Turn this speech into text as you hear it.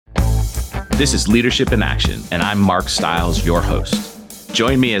This is Leadership in Action, and I'm Mark Stiles, your host.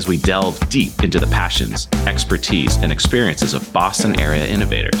 Join me as we delve deep into the passions, expertise, and experiences of Boston area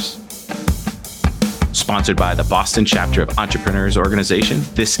innovators. Sponsored by the Boston chapter of Entrepreneurs Organization,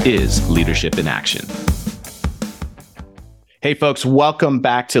 this is Leadership in Action. Hey folks, welcome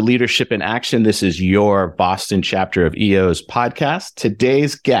back to Leadership in Action. This is your Boston chapter of EO's podcast.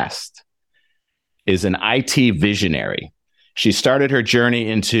 Today's guest is an IT visionary. She started her journey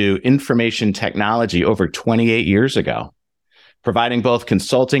into information technology over 28 years ago. Providing both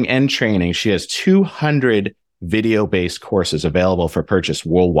consulting and training, she has 200 video-based courses available for purchase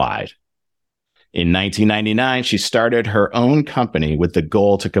worldwide. In 1999, she started her own company with the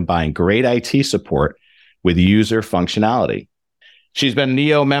goal to combine great IT support with user functionality. She's been an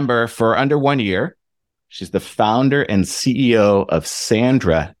EO member for under 1 year. She's the founder and CEO of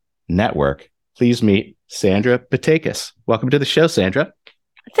Sandra Network. Please meet Sandra Batakis. Welcome to the show, Sandra.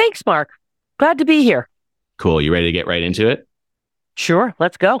 Thanks, Mark. Glad to be here. Cool. You ready to get right into it? Sure.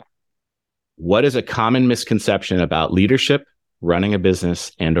 Let's go. What is a common misconception about leadership, running a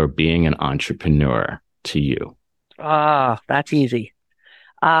business, and or being an entrepreneur to you? That's easy.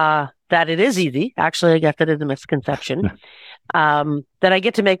 That it is easy. Actually, I guess that is a misconception. That I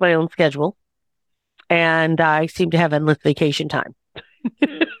get to make my own schedule, and I seem to have endless vacation time.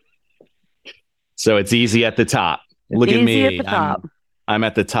 So it's easy at the top. Look at me. At the top. I'm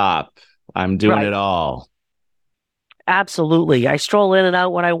at the top. I'm doing it all. Absolutely. I stroll in and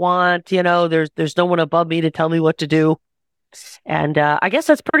out when I want. You know, there's no one above me to tell me what to do. And I guess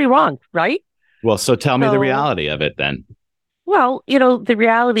that's pretty wrong, right? Well, so tell me the reality of it then. Well, the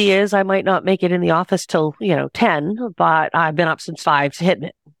reality is I might not make it in the office till, 10, but I've been up since 5 hitting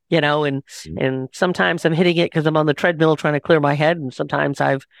it, and sometimes I'm hitting it because I'm on the treadmill trying to clear my head. And sometimes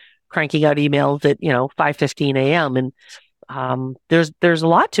I've cranking out emails at, 5:15 a.m. And there's a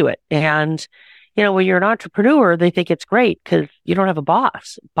lot to it. And, when you're an entrepreneur, they think it's great because you don't have a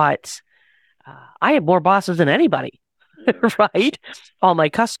boss, but I have more bosses than anybody, right? All my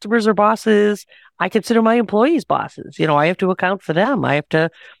customers are bosses. I consider my employees bosses. I have to account for them. I have to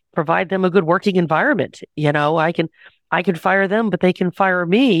provide them a good working environment. I can fire them, but they can fire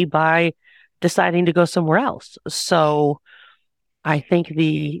me by deciding to go somewhere else. So I think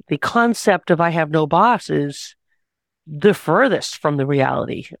the concept of I have no boss is the furthest from the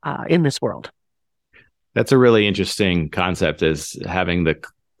reality in this world. That's a really interesting concept, is having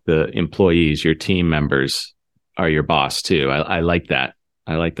the employees, your team members, are your boss too. I like that.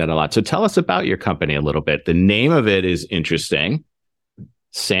 I like that a lot. So tell us about your company a little bit. The name of it is interesting.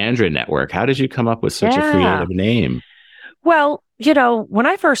 Sandra Network. How did you come up with such a creative name? Well, when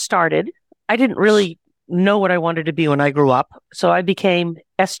I first started, I didn't really know what I wanted to be when I grew up. So I became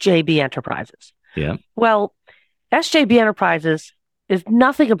SJB Enterprises. Yeah. Well, SJB Enterprises is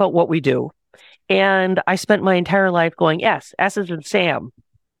nothing about what we do. And I spent my entire life going S as in Sam,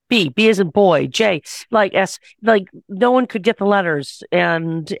 B as in boy, J, like S, like no one could get the letters.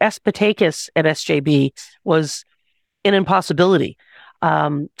 And S Batakis at SJB was an impossibility.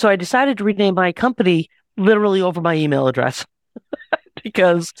 So I decided to rename my company literally over my email address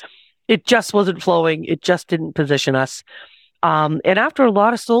because it just wasn't flowing. It just didn't position us. And after a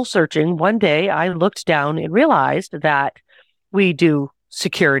lot of soul searching, one day I looked down and realized that we do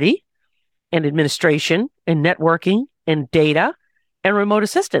security and administration and networking and data and remote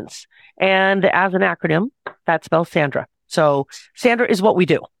assistance. And as an acronym, that spells Sandra. So Sandra is what we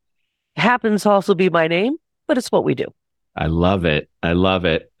do. It happens to also be my name, but it's what we do. I love it. I love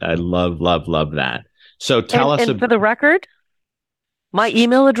it. I love that. So tell us. And for the record, my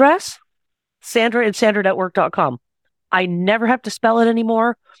email address, Sandra@sandranetwork.com. I never have to spell it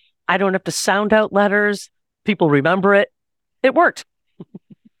anymore. I don't have to sound out letters. People remember it. It worked.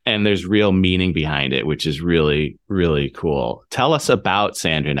 And there's real meaning behind it, which is really, really cool. Tell us about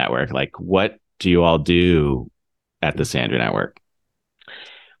Sandra Network. Like, what do you all do at the Sandra Network?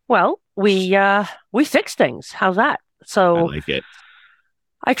 Well, we fix things. How's that? So I like it.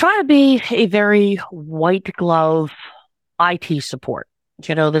 I try to be a very white glove IT support.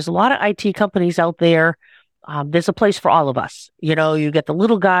 There's a lot of IT companies out there. There's a place for all of us. You get the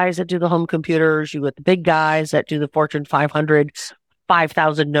little guys that do the home computers. You get the big guys that do the Fortune 500,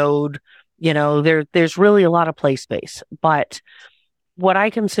 5,000 node. There's really a lot of play space. But what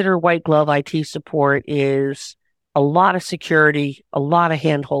I consider white glove IT support is a lot of security, a lot of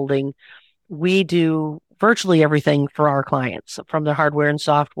hand holding. We do virtually everything for our clients, from the hardware and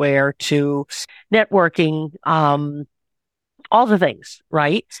software to networking, all the things,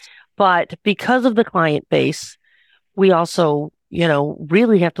 right? But because of the client base, we also,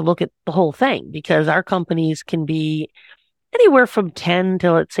 really have to look at the whole thing, because our companies can be anywhere from 10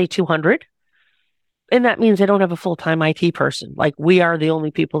 to, let's say, 200. and that means they don't have a full-time IT person. Like, we are the only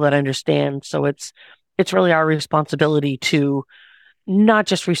people that understand. So it's really our responsibility to not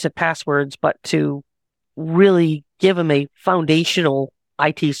just reset passwords, but to really give them a foundational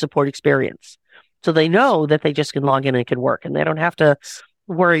IT support experience. So they know that they just can log in and it can work, and they don't have to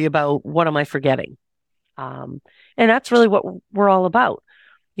worry about, what am I forgetting? And that's really what we're all about.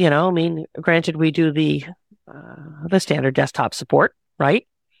 I mean, granted, we do the standard desktop support, right?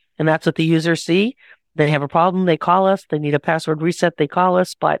 And that's what the users see. They have a problem, they call us. They need a password reset, they call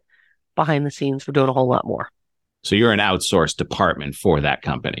us. But behind the scenes, we're doing a whole lot more. So you're an outsourced department for that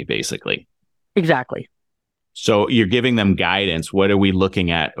company, basically. Exactly. So you're giving them guidance. What are we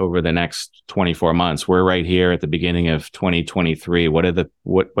looking at over the next 24 months? We're right here at the beginning of 2023.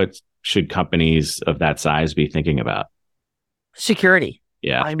 What should companies of that size be thinking about? Security.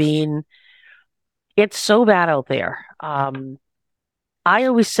 Yeah. I mean, it's so bad out there. I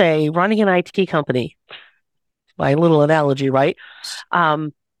always say running an IT company, my little analogy, right,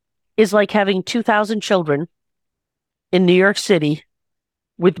 is like having 2,000 children in New York City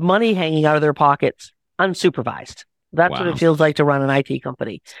with money hanging out of their pockets, unsupervised. That's what it feels like to run an IT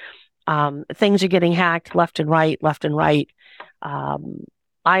company. Things are getting hacked left and right.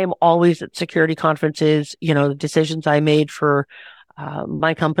 I am always at security conferences. The decisions I made for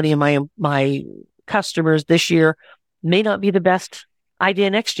my company and my customers this year may not be the best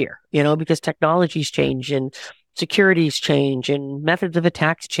idea next year, because technologies change and securities change and methods of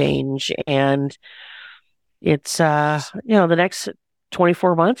attacks change. And it's, the next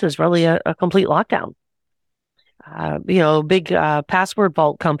 24 months is really a complete lockdown. Big password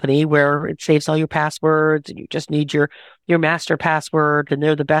vault company where it saves all your passwords and you just need your master password, and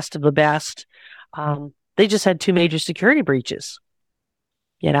they're the best of the best. They just had 2 major security breaches,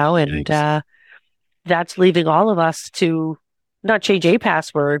 and that's leaving all of us to not change a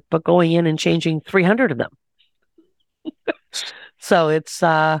password, but going in and changing 300 of them. So it's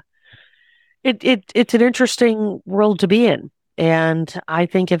an interesting world to be in. And I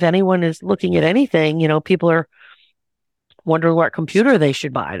think if anyone is looking at anything, people are wondering what computer they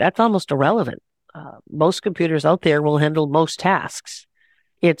should buy. That's almost irrelevant. Most computers out there will handle most tasks.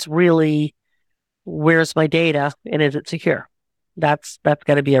 It's really, where's my data and is it secure? That's got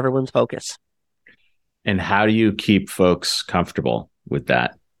to be everyone's focus. And how do you keep folks comfortable with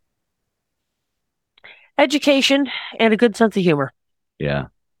that? Education and a good sense of humor. Yeah.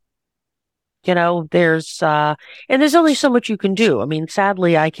 There's only so much you can do. I mean,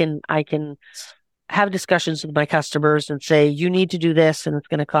 sadly, I can have discussions with my customers and say, you need to do this and it's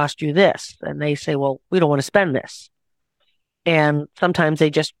going to cost you this. And they say, well, we don't want to spend this. And sometimes they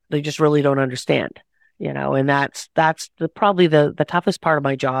just really don't understand, and that's probably the toughest part of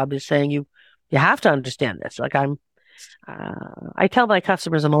my job, is saying you have to understand this. Like, I tell my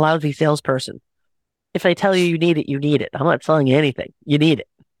customers I'm a lousy salesperson. If I tell you you need it, you need it. I'm not selling you anything. You need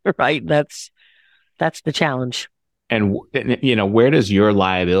it, right? That's the challenge. And, where does your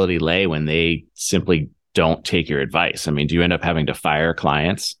liability lay when they simply don't take your advice? I mean, do you end up having to fire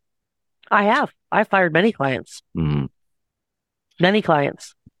clients? I have. I've fired many clients. Mm-hmm. Many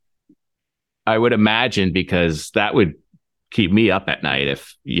clients. I would imagine, because that would keep me up at night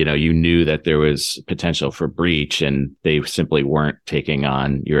if, you knew that there was potential for breach and they simply weren't taking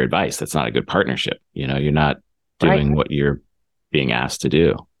on your advice. That's not a good partnership. You're not doing what you're being asked to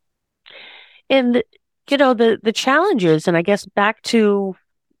do. And, the challenges, and I guess back to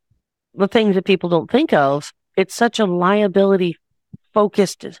the things that people don't think of, it's such a liability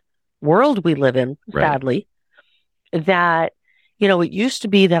focused world we live in, sadly, that, it used to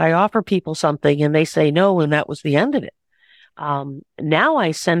be that I offer people something and they say no, and that was the end of it. Now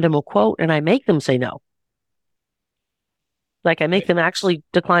I send them a quote and I make them say no. Like, I make them actually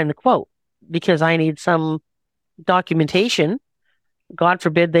decline the quote because I need some documentation. God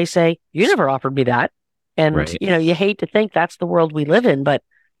forbid they say, you never offered me that. And, you hate to think that's the world we live in, but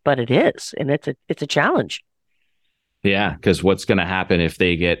it is. And it's a challenge. Yeah. Because what's going to happen if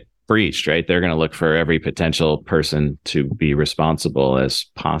they get breached, right? They're going to look for every potential person to be responsible as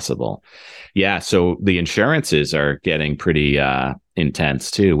possible. Yeah. So the insurances are getting pretty intense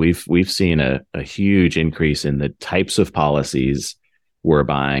too. We've seen a huge increase in the types of policies we're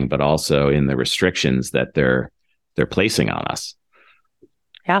buying, but also in the restrictions that they're placing on us.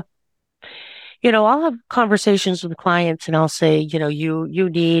 Yeah. I'll have conversations with clients and I'll say, you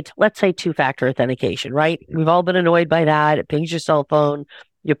need, let's say, 2-factor authentication, right? We've all been annoyed by that. It pings your cell phone,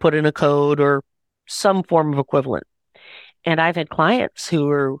 you put in a code or some form of equivalent. And I've had clients who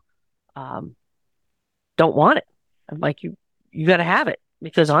are, don't want it. I'm like, you got to have it,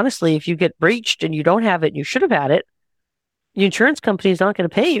 because honestly, if you get breached and you don't have it and you should have had it, the insurance company is not going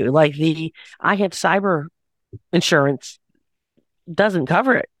to pay you. Like I have cyber insurance doesn't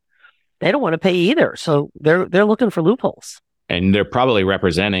cover it. They don't want to pay either. So they're looking for loopholes. And they're probably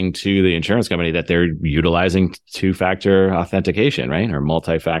representing to the insurance company that they're utilizing two-factor authentication, right? Or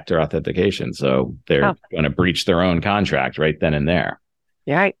multi-factor authentication. So they're going to breach their own contract right then and there.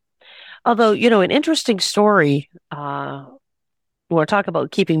 Right. Although, an interesting story, we'll talk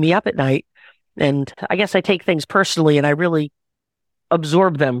about keeping me up at night. And I guess I take things personally and I really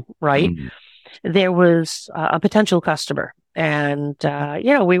absorb them, right? Mm-hmm. There was a potential customer. And,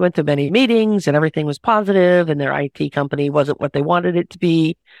 we went through many meetings and everything was positive and their IT company wasn't what they wanted it to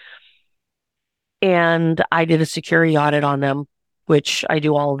be. And I did a security audit on them, which I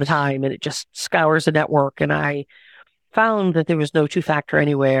do all the time. And it just scours the network. And I found that there was no two-factor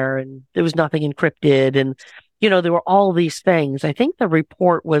anywhere and there was nothing encrypted. And, there were all these things. I think the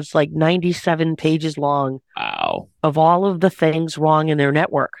report was like 97 pages long. Wow. Of all of the things wrong in their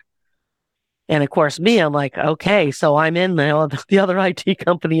network. And of course, I'm like, okay, so I'm in now. The other IT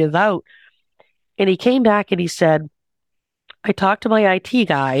company is out. And he came back and he said, I talked to my IT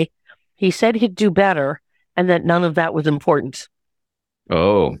guy. He said he'd do better and that none of that was important.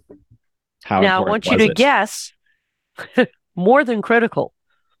 Oh, how now I want you to guess more than critical.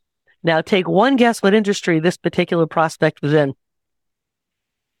 Now take one guess what industry this particular prospect was in.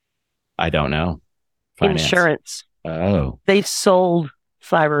 I don't know. Finance. Insurance. Oh. They sold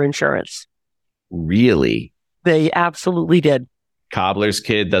cyber insurance. Really? They absolutely did. Cobbler's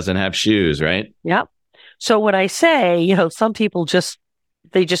kid doesn't have shoes, right? Yep. So when I say, some people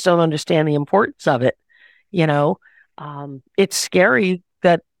they just don't understand the importance of it. It's scary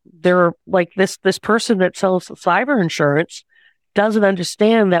that they're like this person that sells cyber insurance doesn't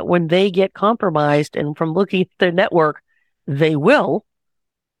understand that when they get compromised and from looking at their network, they will,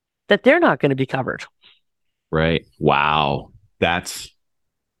 that they're not going to be covered. Right. Wow. That's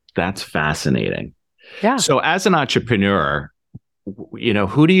fascinating. Yeah. So as an entrepreneur,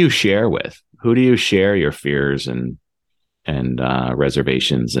 who do you share with? Who do you share your fears and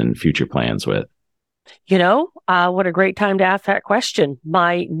reservations and future plans with? What a great time to ask that question.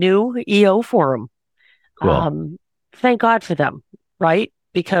 My new EO forum. Cool. Thank God for them, right?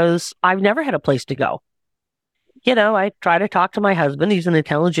 Because I've never had a place to go. I try to talk to my husband. He's an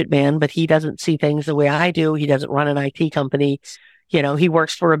intelligent man, but he doesn't see things the way I do. He doesn't run an IT company. He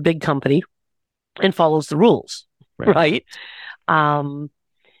works for a big company and follows the rules, right? And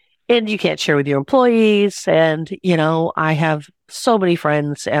you can't share with your employees. And, I have so many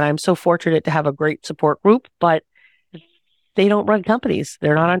friends and I'm so fortunate to have a great support group, but they don't run companies.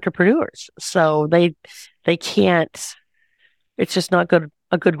 They're not entrepreneurs. So they can't, it's just not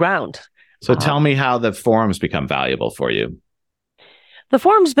a good ground. So tell me how the forum's become valuable for you. The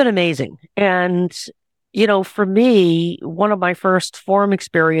forum's been amazing. And for me, one of my first forum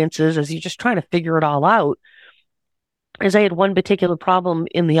experiences as you're just trying to figure it all out is I had one particular problem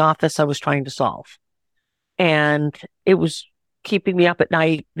in the office I was trying to solve. And it was keeping me up at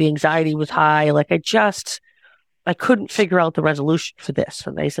night. The anxiety was high. Like I couldn't figure out the resolution for this.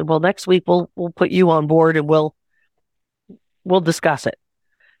 And they said, well, next week we'll put you on board and we'll discuss it.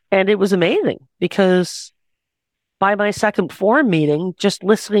 And it was amazing because by my second forum meeting, just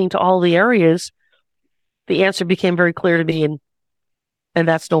listening to all the areas, the answer became very clear to me, and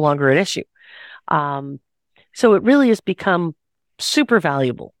that's no longer an issue. So it really has become super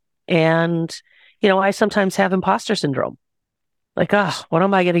valuable. And, I sometimes have imposter syndrome. Like, what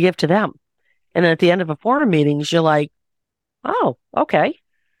am I going to give to them? And then at the end of a forum meetings, you're like, oh, okay,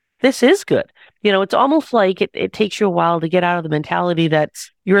 this is good. It's almost like it takes you a while to get out of the mentality that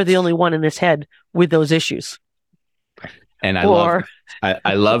you're the only one in this head with those issues. And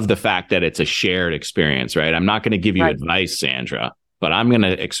I love the fact that it's a shared experience, right? I'm not going to give you advice, Sandra, but I'm going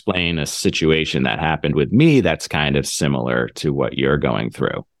to explain a situation that happened with me that's kind of similar to what you're going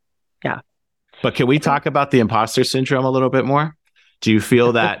through. Yeah. But can we talk about the imposter syndrome a little bit more? Do you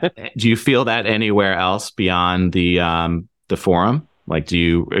feel that? Do you feel that anywhere else beyond the forum? Like, do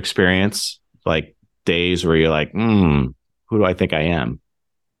you experience like days where you're like, who do I think I am?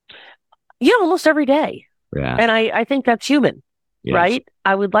 Almost every day. Yeah. And I think that's human, yes. Right?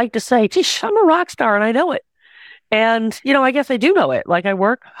 I would like to say, geez, I'm a rock star and I know it. And, I guess I do know it. Like I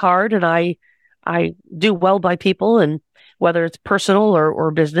work hard and I do well by people, and whether it's personal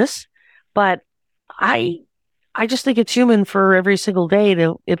or business, but I just think it's human for every single day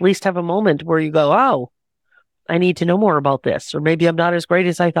to at least have a moment where you go, oh, I need to know more about this, or maybe I'm not as great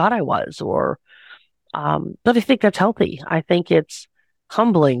as I thought I was, but I think that's healthy. I think it's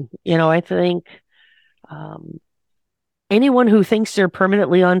humbling. I think anyone who thinks they're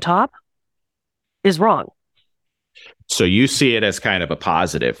permanently on top is wrong. So you see it as kind of a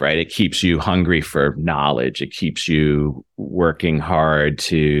positive, right? It keeps you hungry for knowledge. It keeps you working hard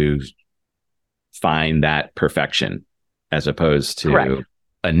to find that perfection, as opposed to Correct.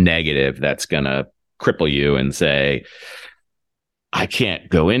 a negative that's going to cripple you and say, I can't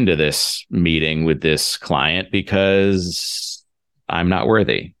go into this meeting with this client because I'm not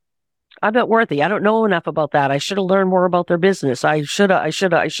worthy. I'm not worthy. I don't know enough about that. I should have learned more about their business. I should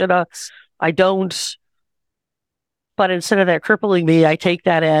have. I don't. But instead of that crippling me, I take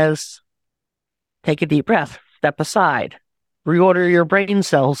that as take a deep breath, step aside, reorder your brain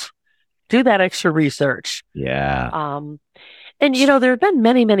cells, do that extra research. Yeah. And, there have been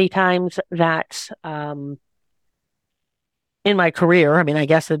many, many times that in my career, I mean, I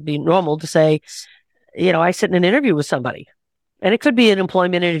guess it'd be normal to say, I sit in an interview with somebody. And it could be an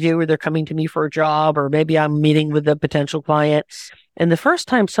employment interview where they're coming to me for a job, or maybe I'm meeting with a potential client. And the first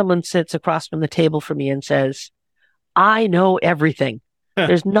time someone sits across from the table from me and says, I know everything.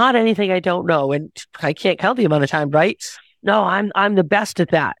 There's not anything I don't know. And I can't count the amount of time, right? No, I'm the best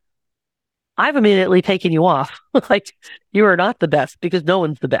at that. I've immediately taken you off. Like, you are not the best, because no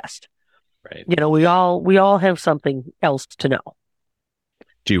one's the best. Right. We all have something else to know.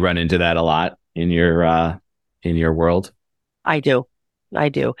 Do you run into that a lot in your world? I do. I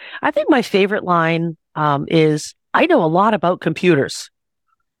think my favorite line is, I know a lot about computers.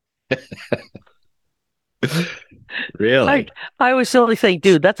 Really? I always simply think,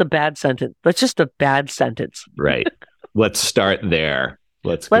 dude, that's a bad sentence. That's just a bad sentence. Right. Let's start there.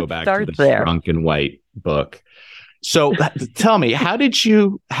 Let's go back to the Drunk and White book. So tell me, how did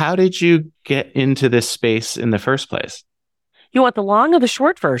you get into this space in the first place? You want the long or the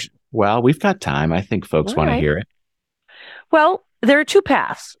short version? Well, we've got time. I think folks want to hear it. Well, there are two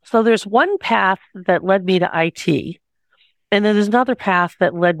paths. So there's one path that led me to IT, and then there's another path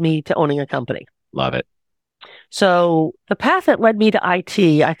that led me to owning a company. Love it. So the path that led me to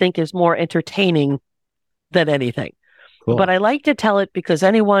IT, I think, is more entertaining than anything. Cool. But I like to tell it because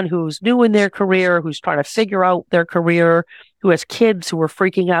anyone who's new in their career, who's trying to figure out their career, who has kids who are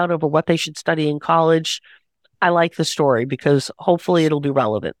freaking out over what they should study in college, I like the story because hopefully it'll be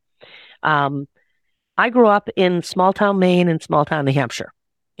relevant. I grew up in small town Maine and small town New Hampshire,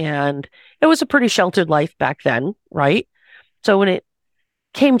 and it was a pretty sheltered life back then, right? So when it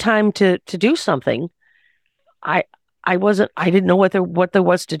came time to do something, I didn't know what there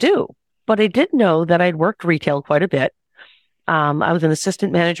was to do, but I did know that I'd worked retail quite a bit. I was an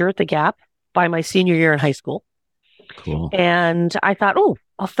assistant manager at the Gap by my senior year in high school. Cool. And I thought,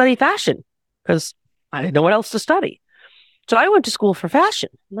 I'll study fashion because I didn't know what else to study. So I went to school for fashion.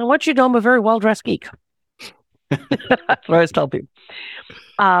 Now, what you know, I'm a very well-dressed geek. That's what I always tell people.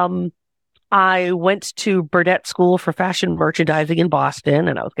 I went to Burdett School for Fashion Merchandising in Boston,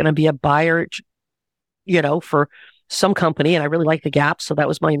 and I was going to be a buyer, for some company, and I really liked the Gap, so that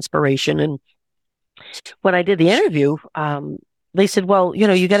was my inspiration. And when I did the interview, they said, well,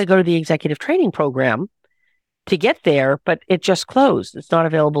 you got to go to the executive training program to get there, but it just closed. It's not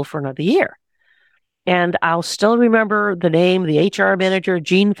available for another year. And I'll still remember the name, the HR manager,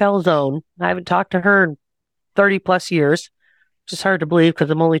 Jean Falzone. I haven't talked to her in 30 plus years, which is hard to believe because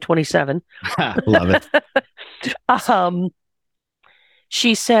I'm only 27. Love it.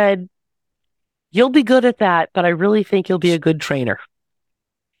 She said, you'll be good at that, but I really think you'll be a good trainer.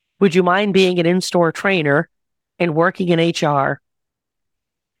 Would you mind being an in-store trainer and working in HR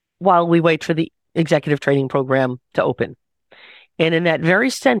while we wait for the executive training program to open? And in that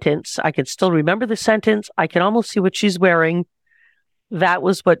very sentence, I can still remember the sentence. I can almost see what she's wearing. That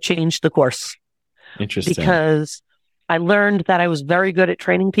was what changed the course. Interesting. Because I learned that I was very good at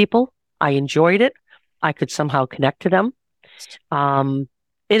training people. I enjoyed it. I could somehow connect to them. And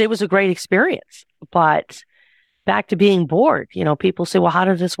it was a great experience. But back to being bored, people say, well, how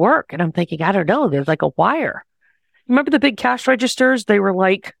does this work? And I'm thinking, I don't know. There's like a wire. Remember the big cash registers? They were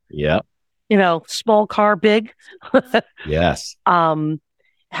like, yep. Small car, big. Yes. I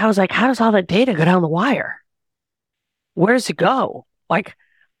was like, how does all that data go down the wire? Where does it go? Like,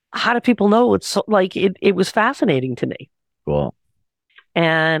 how do people know? It's so, like, it was fascinating to me. Cool.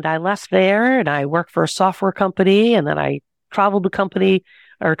 And I left there and I worked for a software company, and then I traveled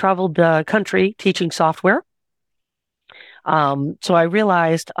the country teaching software. So I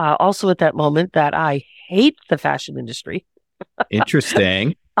realized also at that moment that I hate the fashion industry.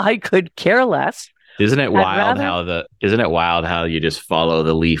 Interesting. I could care less. Isn't it wild how you just follow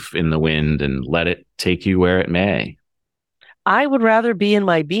the leaf in the wind and let it take you where it may? I would rather be in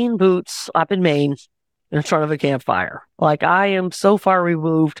my bean boots up in Maine in front of a campfire. Like, I am so far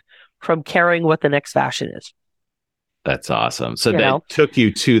removed from caring what the next fashion is. That's awesome. So you that know? took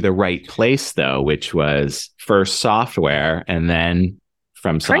you to the right place, though, which was first software and then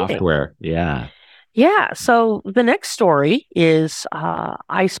from Training. software. Yeah. Yeah. So the next story is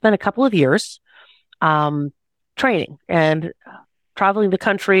I spent a couple of years um, training and traveling the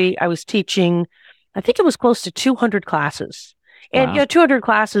country. I was teaching, I think it was close to 200 classes. And, Wow. 200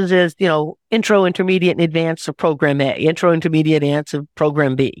 classes is, intro, intermediate, and advanced of program A, intro, intermediate, advanced of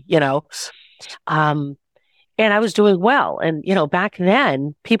program B, Um, and I was doing well. And, back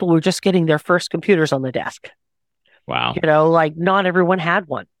then, people were just getting their first computers on the desk. Wow. Like not everyone had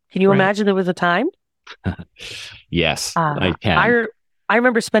one. Can you Right. imagine there was a time? Yes, I Uh, can. I I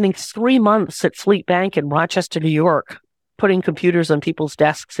remember spending 3 months at Fleet Bank in Rochester, New York, putting computers on people's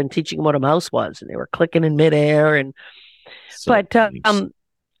desks and teaching them what a mouse was, and they were clicking in midair. So But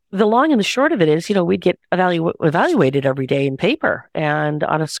the long and the short of it is, we'd get evaluated every day in paper, and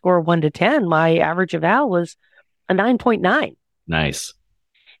on a score of 1 to 10, my average eval was a 9.9. nice.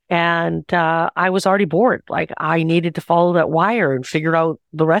 And I was already bored. Like I needed to follow that wire and figure out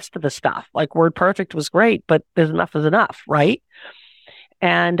the rest of the stuff. Like Word Perfect was great, but there's enough is enough, right?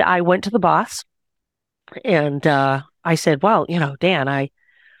 And I went to the boss and I said, well, Dan, I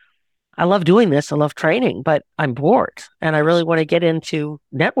love doing this. I love training, but I'm bored and I really want to get into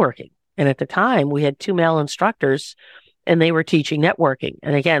networking. And at the time, we had two male instructors and they were teaching networking.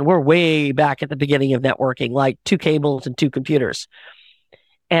 And again, we're way back at the beginning of networking, like two cables and two computers.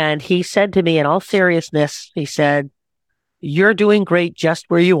 And he said to me, in all seriousness, he said, you're doing great just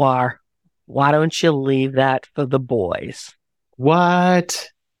where you are. Why don't you leave that for the boys? What?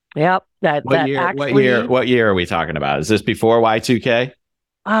 Yep, What that year? What year? actually. What year are we talking about? Is this before Y2K?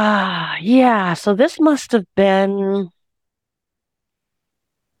 Yeah. So this must have been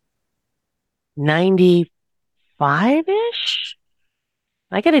 95-ish.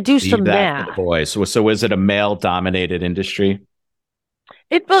 I got to do Leave some that for the math. boys. So was it a male-dominated industry?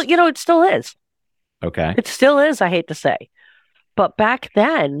 Well, it still is. Okay. It still is, I hate to say. But back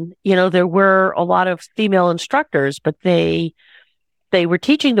then, there were a lot of female instructors, but they were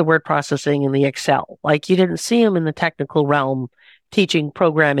teaching the word processing and the Excel. Like you didn't see them in the technical realm teaching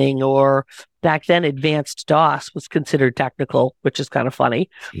programming, or back then advanced DOS was considered technical, which is kind of funny.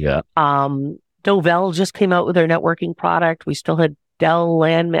 Yeah. Novell just came out with their networking product. We still had Dell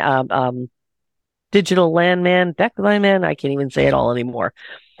Digital Landman, Deck Landman. I can't even say it all anymore.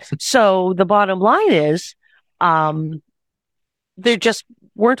 So the bottom line is, um, there just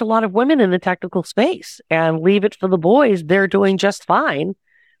weren't a lot of women in the technical space, and leave it for the boys. They're doing just fine.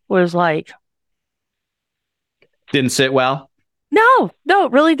 Was like, Didn't sit well? no,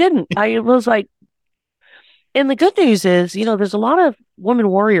 it really didn't. I was like, and the good news is, there's a lot of women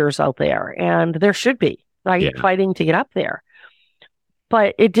warriors out there, and there should be, right, Yeah. fighting to get up there.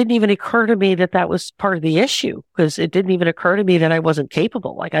 But it didn't even occur to me that that was part of the issue, because it didn't even occur to me that I wasn't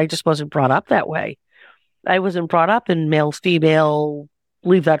capable. Like I just wasn't brought up that way. I wasn't brought up in male, female,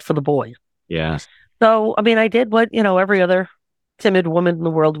 leave that for the boy. Yeah. So, I mean, I did what, every other timid woman in the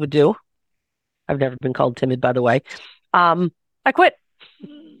world would do. I've never been called timid, by the way. I quit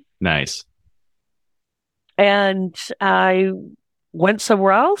Nice. and I went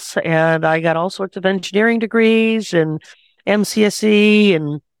somewhere else, and I got all sorts of engineering degrees and MCSE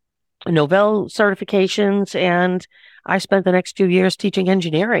and Novell certifications. And I spent the next few years teaching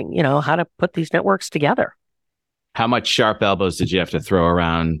engineering, how to put these networks together. How much sharp elbows did you have to throw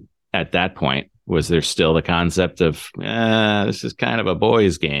around at that point? Was there still the concept of, this is kind of a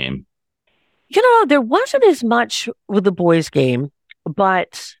boys' game? There wasn't as much with the boys' game,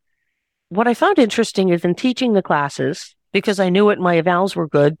 but what I found interesting is in teaching the classes, because I knew it, my evals were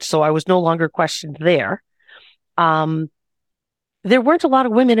good, so I was no longer questioned there. There weren't a lot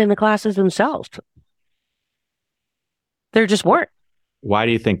of women in the classes themselves. There just weren't. Why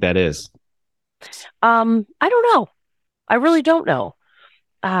do you think that is? I don't know. I really don't know.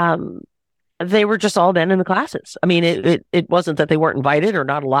 Um, they were just all men in the classes. I mean, it wasn't that they weren't invited or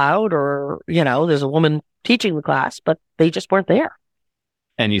not allowed, or, there's a woman teaching the class, but they just weren't there.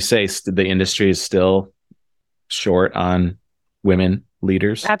 And you say the industry is still short on women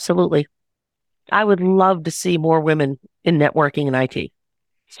leaders? Absolutely. I would love to see more women in networking and IT.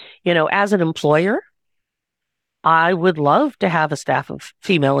 As an employer, I would love to have a staff of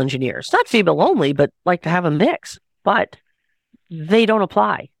female engineers, not female only, but like to have a mix, but they don't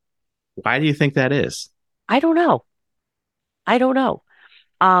apply. Why do you think that is? I don't know. I don't know.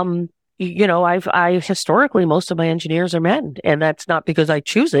 I historically, most of my engineers are men, and that's not because I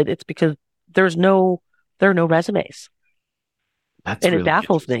choose it. It's because there are no resumes. That's And it really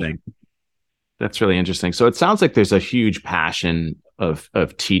baffles me. interesting. That's really interesting. So it sounds like there's a huge passion of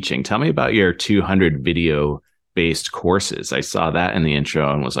teaching. Tell me about your 200 video based courses. I saw that in the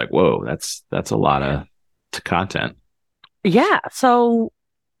intro and was like, whoa, that's a lot of content. Yeah. So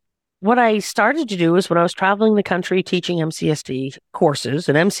what I started to do is when I was traveling the country teaching MCSE courses,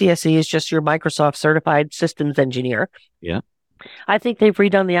 and MCSE is just your Microsoft Certified Systems Engineer. Yeah. I think they've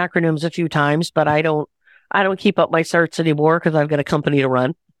redone the acronyms a few times, but I don't keep up my certs anymore because I've got a company to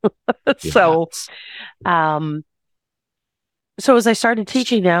run. So, so as I started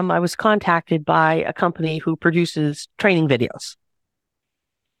teaching them, I was contacted by a company who produces training videos.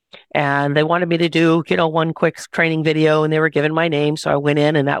 And they wanted me to do, one quick training video, and they were given my name. So I went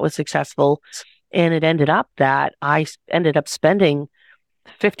in and that was successful. And it ended up that I ended up spending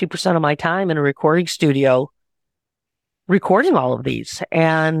 50% of my time in a recording studio recording all of these.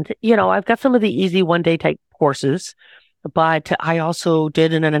 And, I've got some of the easy one-day type courses, but I also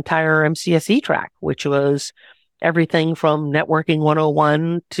did an entire MCSE track, which was everything from networking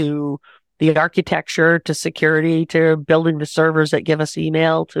 101 to the architecture to security to building the servers that give us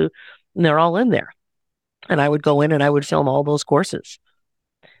email and they're all in there. And I would go in and I would film all those courses.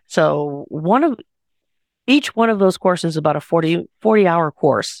 So each one of those courses is about a 40-hour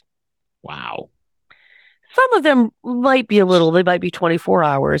course. Wow. Some of them might be they might be 24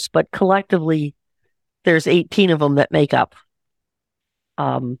 hours, but collectively there's 18 of them that make up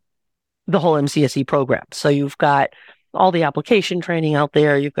the whole MCSE program. So you've got all the application training out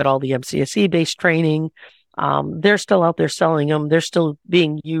there. You've got all the MCSE-based training. They're still out there selling them. They're still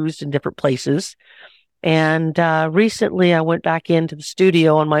being used in different places. And recently I went back into the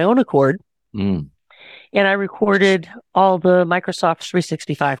studio on my own accord, and I recorded all the Microsoft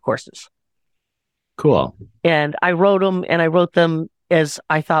 365 courses. Cool. And I wrote them as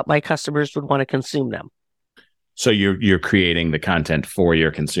I thought my customers would want to consume them. So you're creating the content for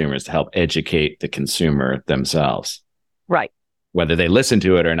your consumers to help educate the consumer themselves. Right. Whether they listen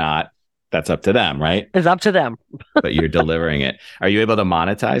to it or not, that's up to them, right? It's up to them. But you're delivering it. Are you able to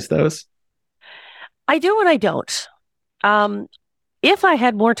monetize those? I do and I don't. If I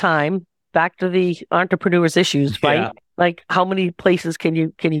had more time, back to the entrepreneur's issues, right? Yeah. Like how many places can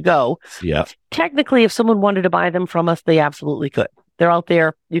you go? Yeah. Technically, if someone wanted to buy them from us, they absolutely could. They're out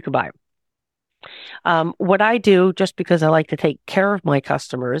there. You can buy them. What I do, just because I like to take care of my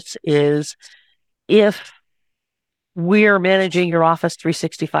customers, is if we're managing your Office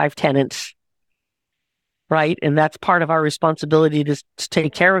 365 tenants, right, and that's part of our responsibility to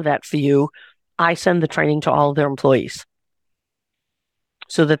take care of that for you, I send the training to all of their employees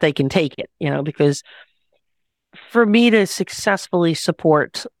so that they can take it, because for me to successfully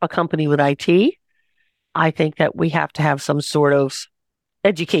support a company with IT, I think that we have to have some sort of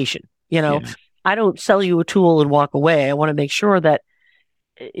education, Yeah. I don't sell you a tool and walk away. I want to make sure that,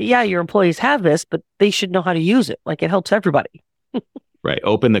 your employees have this, but they should know how to use it. Like it helps everybody. Right.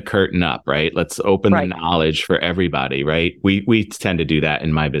 Open the curtain up, right? Let's open the knowledge for everybody, right? We tend to do that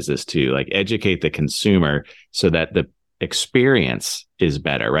in my business too, like educate the consumer so that the experience is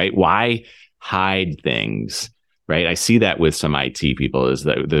better, right? Why hide things, right? I see that with some IT people is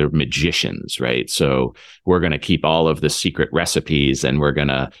that they're magicians, right? So we're going to keep all of the secret recipes and we're going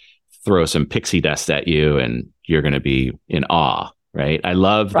to throw some pixie dust at you and you're going to be in awe, right? I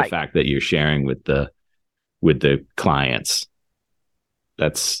love the fact that you're sharing with the clients.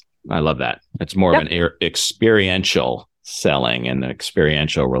 I love that. It's more of an experiential selling and an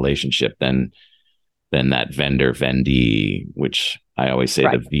experiential relationship than that vendor vendee, which I always say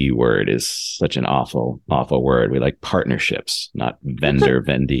the V word is such an awful word. We like partnerships, not vendor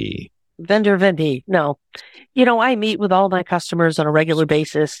vendee. Vendor vendee. No. I meet with all my customers on a regular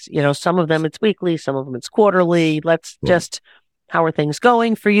basis. Some of them it's weekly, some of them it's quarterly. How are things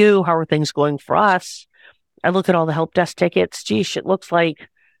going for you? How are things going for us? I look at all the help desk tickets. Geez, it looks like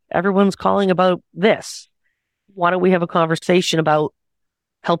everyone's calling about this. Why don't we have a conversation about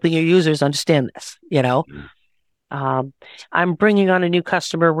helping your users understand this? I'm bringing on a new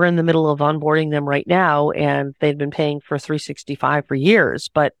customer. We're in the middle of onboarding them right now, and they've been paying for 365 for years,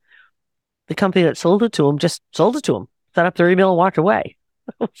 but the company that sold it to them just sold it to them, set up their email and walked away.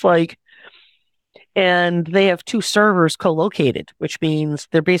 It's like, and they have 2 servers co-located, which means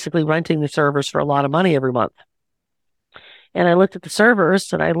they're basically renting the servers for a lot of money every month. And I looked at the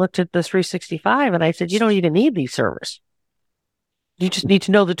servers and I looked at the 365 and I said, you don't even need these servers. You just need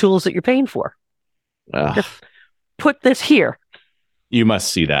to know the tools that you're paying for. Just put this here. You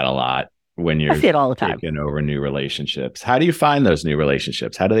must see that a lot when you're I see it all the time. Taking over new relationships. How do you find those new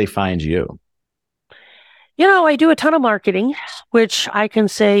relationships? How do they find you? I do a ton of marketing, which I can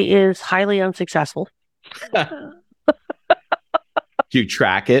say is highly unsuccessful. Do you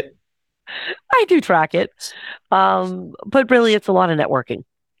track it? I do track it. But really, it's a lot of networking.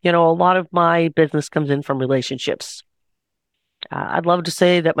 A lot of my business comes in from relationships. I'd love to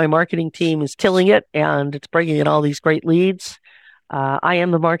say that my marketing team is killing it and it's bringing in all these great leads. I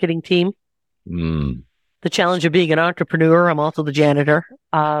am the marketing team. Mm. The challenge of being an entrepreneur, I'm also the janitor.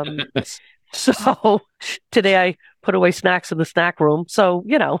 So today I put away snacks in the snack room. So,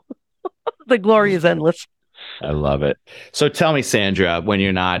 the glory is endless. I love it. So tell me, Sandra, when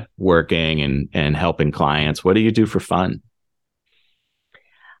you're not working and helping clients, what do you do for fun?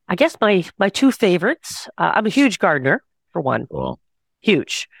 I guess my two favorites, I'm a huge gardener, for one. Cool.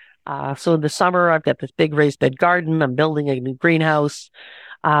 Huge. So in the summer, I've got this big raised bed garden. I'm building a new greenhouse.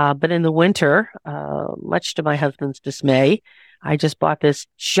 But in the winter, much to my husband's dismay, I just bought this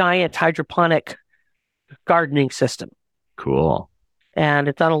giant hydroponic gardening system. Cool. And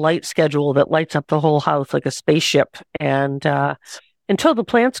it's on a light schedule that lights up the whole house like a spaceship. And until the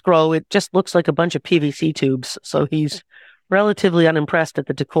plants grow, it just looks like a bunch of PVC tubes. So he's relatively unimpressed at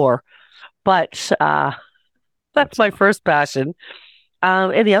the decor. But that's my first passion.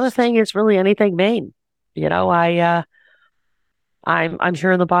 And the other thing is really anything Maine. I'm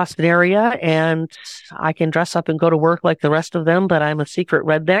here in the Boston area and I can dress up and go to work like the rest of them, but I'm a secret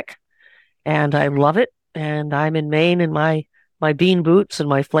redneck and I love it. And I'm in Maine in my bean boots and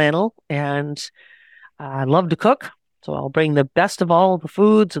my flannel, and I love to cook. So I'll bring the best of all the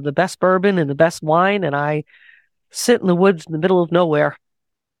foods and the best bourbon and the best wine, and I sit in the woods in the middle of nowhere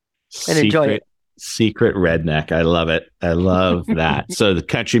and enjoy it. Secret redneck. I love it. I love that. So the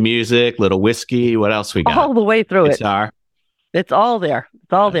country music, little whiskey. What else we got? All the way through Guitar. It's all there.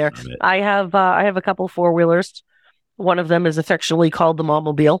 It's all there. I have a couple four-wheelers. One of them is affectionately called the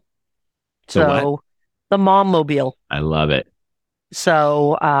Mommobile. So the Mommobile. I love it.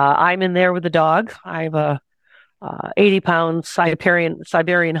 So I'm in there with the dog. I have a 80-pound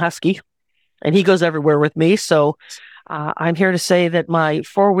Siberian Husky, and he goes everywhere with me. So I'm here to say that my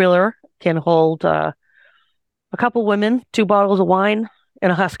four-wheeler can hold a couple women, 2 bottles of wine,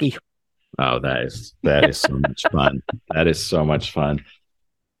 and a Husky. Oh, that is so much fun. That is so much fun.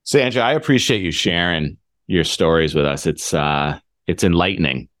 Sandra, I appreciate you sharing your stories with us. It's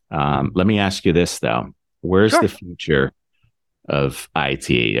enlightening. Let me ask you this, though. Where's the future of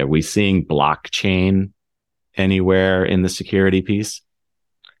IT? Are we seeing blockchain anywhere in the security piece?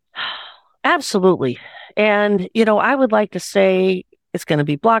 Absolutely. And, I would like to say it's going to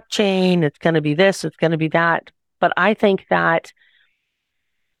be blockchain, it's going to be this, it's going to be that. But I think that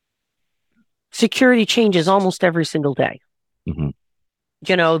security changes almost every single day. Mm-hmm.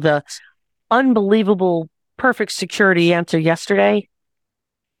 The unbelievable, perfect security answer yesterday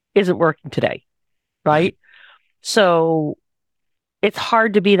isn't working today, right? So it's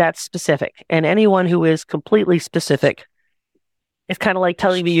hard to be that specific. And anyone who is completely specific is kind of like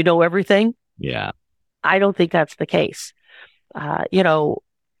telling me you know everything. Yeah. I don't think that's the case.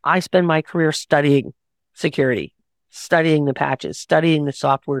 I spend my career studying security, studying the patches, studying the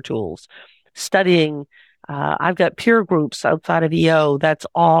software tools, studying. I've got peer groups outside of EO that's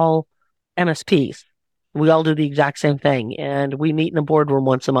all MSPs. We all do the exact same thing. And we meet in a boardroom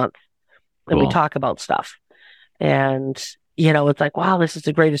once a month and we talk about stuff. And, it's like, wow, this is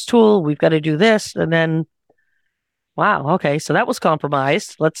the greatest tool. We've got to do this. And then, wow, okay, so that was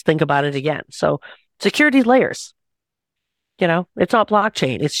compromised. Let's think about it again. So security layers. It's not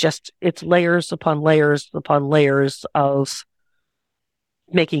blockchain. It's layers upon layers upon layers of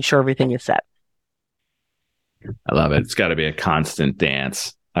making sure everything is set. I love it. It's got to be a constant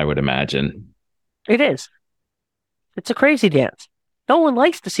dance, I would imagine. It is. It's a crazy dance. No one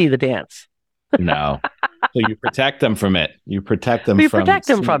likes to see the dance. No. So you protect them from it. You protect them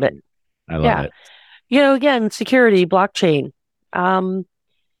from it. I love it. Again, security, blockchain.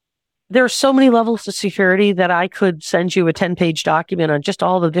 There are so many levels to security that I could send you a 10-page document on just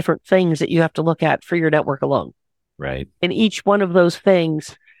all the different things that you have to look at for your network alone. Right. And each one of those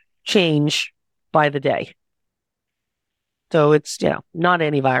things change by the day. So it's, not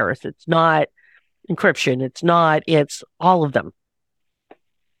antivirus. It's not encryption. It's all of them.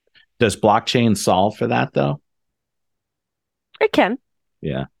 Does blockchain solve for that, though? It can.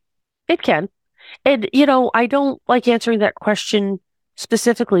 Yeah. It can. And, I don't like answering that question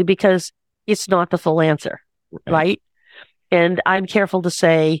specifically because it's not the full answer, right? And I'm careful to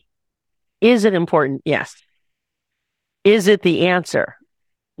say, is it important? Yes. Is it the answer?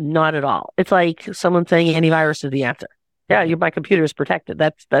 Not at all. It's like someone saying antivirus is the answer. Yeah, my computer is protected.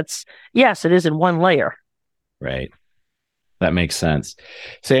 That's yes, it is in one layer. Right. That makes sense.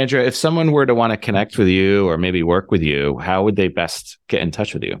 Sandra, if someone were to want to connect with you or maybe work with you, how would they best get in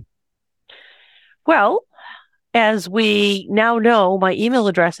touch with you? Well, as we now know, my email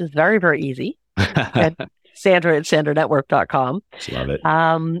address is very, very easy. Sandra at sandranetwork.com. Love it.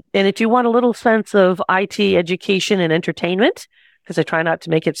 And if you want a little sense of IT education and entertainment, because I try not to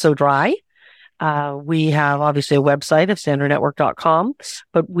make it so dry, we have obviously a website of sandranetwork.com,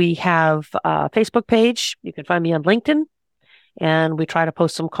 but we have a Facebook page. You can find me on LinkedIn, and we try to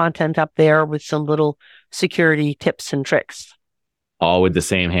post some content up there with some little security tips and tricks. All with the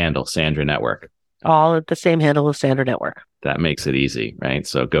same handle, Sandra Network. All at the same handle of Sandra Network. That makes it easy, right?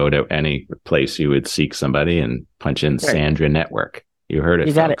 So go to any place you would seek somebody and punch in Sandra Network. You heard it,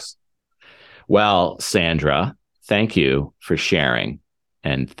 you got folks. Well, Sandra, thank you for sharing,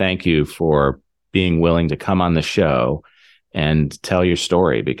 and thank you for being willing to come on the show and tell your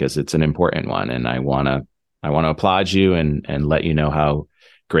story, because it's an important one. And I want to applaud you and let you know how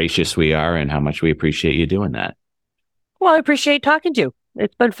gracious we are and how much we appreciate you doing that. Well, I appreciate talking to you.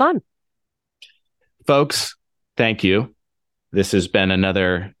 It's been fun. Folks, thank you. This has been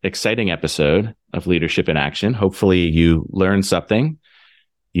another exciting episode of Leadership in Action. Hopefully you learned something,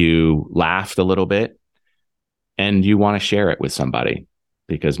 you laughed a little bit, and you want to share it with somebody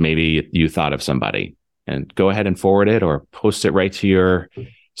because maybe you thought of somebody. And go ahead and forward it or post it right to your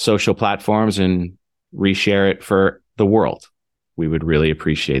social platforms and reshare it for the world. We would really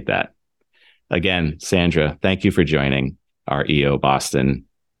appreciate that. Again, Sandra, thank you for joining our EO Boston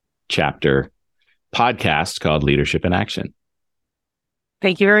chapter podcast called Leadership in Action.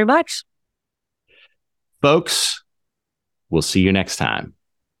 Thank you very much. Folks, we'll see you next time.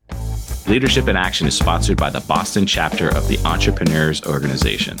 Leadership in Action is sponsored by the Boston chapter of the Entrepreneurs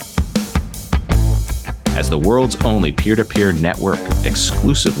Organization. As the world's only peer-to-peer network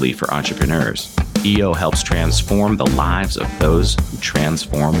exclusively for entrepreneurs, EO helps transform the lives of those who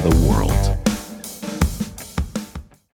transform the world.